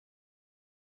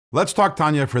Let's talk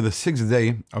Tanya for the 6th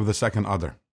day of the second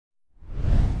Adar.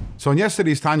 So in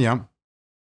yesterday's Tanya,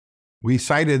 we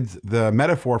cited the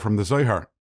metaphor from the Zohar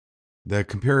that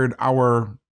compared ourselves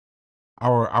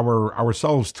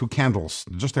to candles.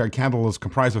 Just like a candle is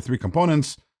comprised of 3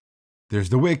 components. There's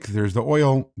the wick, there's the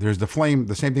oil, there's the flame.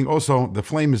 The same thing also, the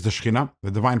flame is the Shekhinah,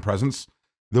 the divine presence.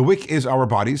 The wick is our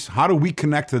bodies. How do we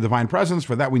connect to the divine presence?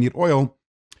 For that we need oil.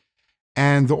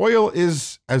 And the oil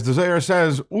is, as the Zohar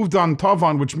says, uvdan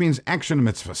tavan, which means action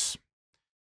mitzvahs.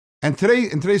 And today,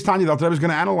 in today's Tanya, the Alter Rebbe is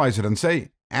going to analyze it and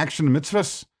say, action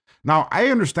mitzvahs? Now, I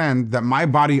understand that my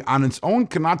body on its own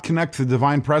cannot connect to the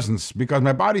divine presence because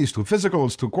my body is too physical,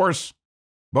 it's too coarse.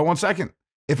 But one second,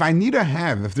 if I need to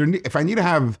have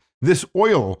this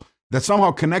oil that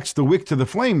somehow connects the wick to the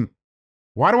flame,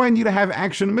 why do I need to have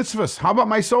action mitzvahs? How about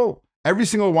my soul? Every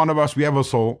single one of us, we have a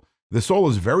soul. The soul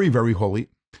is very, very holy.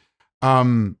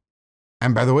 And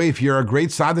by the way, if you're a great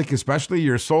tzaddik, especially,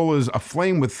 your soul is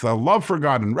aflame with love for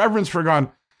God and reverence for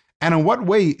God. And in what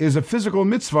way is a physical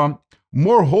mitzvah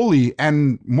more holy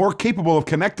and more capable of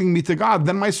connecting me to God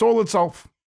than my soul itself?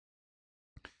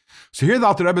 So here the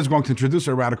Alter Rebbe is going to introduce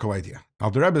a radical idea.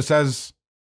 Alter Rebbe says,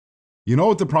 you know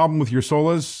what the problem with your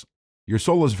soul is? Your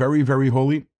soul is very, very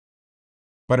holy,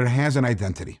 but it has an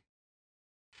identity.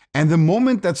 And the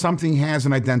moment that something has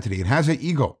an identity, it has an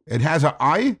ego, it has an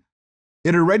I,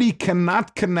 it already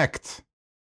cannot connect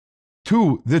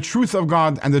to the truth of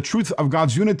God and the truth of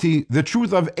God's unity, the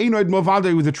truth of Einoid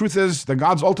Movadeu. The truth is, the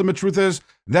God's ultimate truth is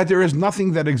that there is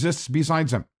nothing that exists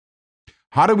besides Him.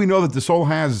 How do we know that the soul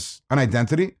has an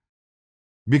identity?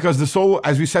 Because the soul,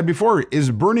 as we said before,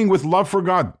 is burning with love for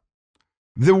God.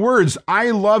 The words, I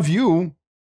love you,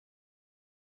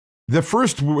 the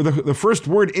first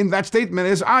word in that statement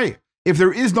is I. If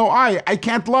there is no I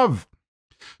can't love.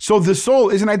 So the soul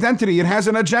is an identity. It has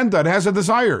an agenda. It has a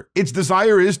desire. Its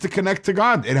desire is to connect to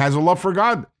God. It has a love for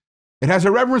God. It has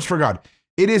a reverence for God.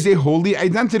 It is a holy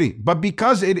identity. But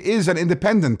because it is an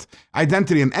independent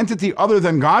identity, an entity other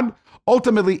than God,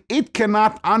 ultimately it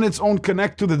cannot on its own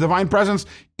connect to the divine presence,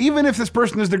 even if this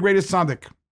person is the greatest tzaddik.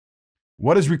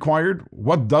 What is required?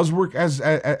 What does work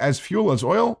as fuel, as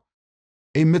oil?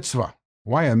 A mitzvah.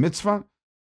 Why a mitzvah?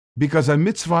 Because a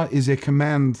mitzvah is a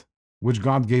command which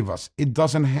God gave us. It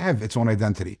doesn't have its own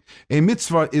identity. A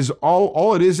mitzvah is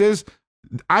all it is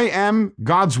I am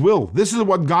God's will. This is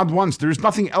what God wants. There is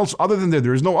nothing else other than that.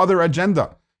 There is no other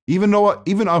agenda. Even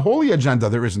a holy agenda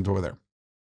there isn't over there.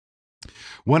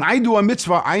 When I do a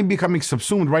mitzvah, I'm becoming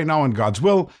subsumed right now in God's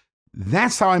will.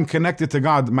 That's how I'm connected to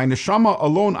God. My neshama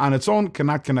alone on its own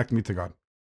cannot connect me to God.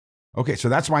 Okay, so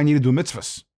that's why I need to do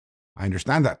mitzvahs. I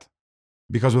understand that.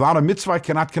 Because without a mitzvah, I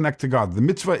cannot connect to God. The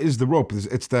mitzvah is the rope.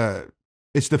 It's the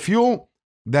fuel,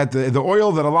 that the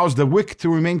oil that allows the wick to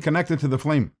remain connected to the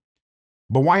flame.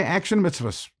 But why action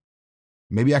mitzvahs?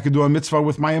 Maybe I could do a mitzvah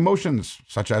with my emotions,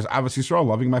 such as Avos Yisrael,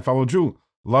 loving my fellow Jew,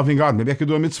 loving God. Maybe I could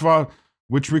do a mitzvah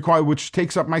which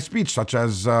takes up my speech, such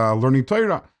as learning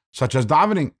Torah, such as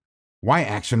davening. Why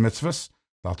action mitzvahs?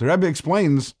 The Alter Rebbe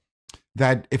explains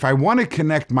that if I want to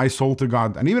connect my soul to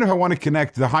God, and even if I want to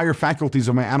connect the higher faculties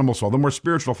of my animal soul, the more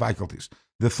spiritual faculties,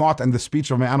 the thought and the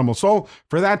speech of my animal soul,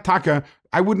 for that taka,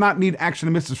 I would not need action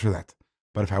and mitzvahs for that.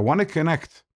 But if I want to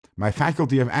connect my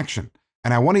faculty of action,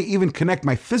 and I want to even connect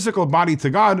my physical body to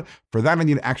God, for that I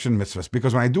need action mitzvahs.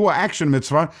 Because when I do an action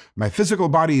mitzvah, my physical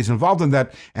body is involved in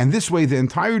that, and this way the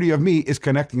entirety of me is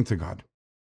connecting to God.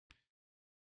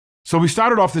 So we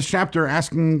started off this chapter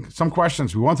asking some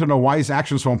questions. We want to know, why is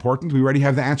action so important? We already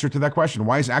have the answer to that question.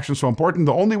 Why is action so important?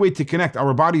 The only way to connect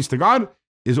our bodies to God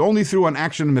is only through an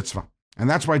action mitzvah. And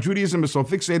that's why Judaism is so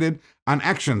fixated on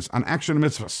actions, on action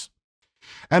mitzvahs.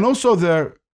 And also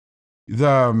the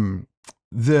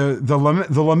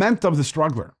lament of the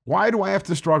struggler. Why do I have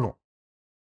to struggle?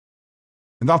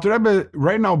 And Alter Rebbe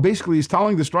right now basically is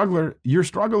telling the struggler, your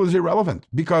struggle is irrelevant.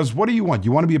 Because what do you want?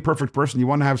 You want to be a perfect person. You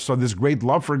want to have this great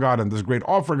love for God and this great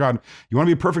awe for God. You want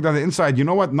to be perfect on the inside. You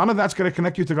know what? None of that's going to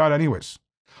connect you to God anyways.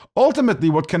 Ultimately,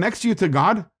 what connects you to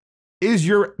God is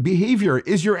your behavior,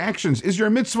 is your actions, is your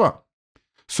mitzvah.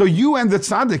 So you and the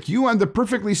tzaddik, you and the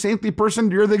perfectly saintly person,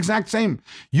 you're the exact same.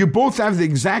 You both have the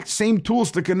exact same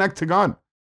tools to connect to God.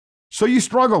 So you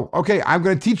struggle. Okay, I'm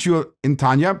going to teach you in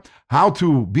Tanya how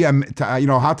to be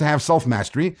how to have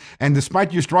self-mastery, and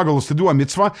despite your struggles, to do a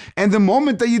mitzvah. And the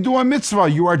moment that you do a mitzvah,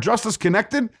 you are just as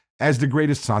connected as the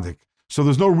greatest tzaddik. So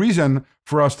there's no reason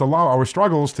for us to allow our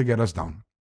struggles to get us down.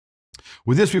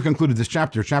 With this, we've concluded this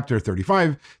chapter, chapter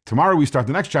 35. Tomorrow we start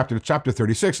the next chapter, chapter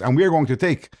 36, and we are going to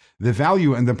take the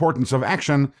value and the importance of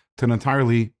action to an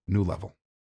entirely new level.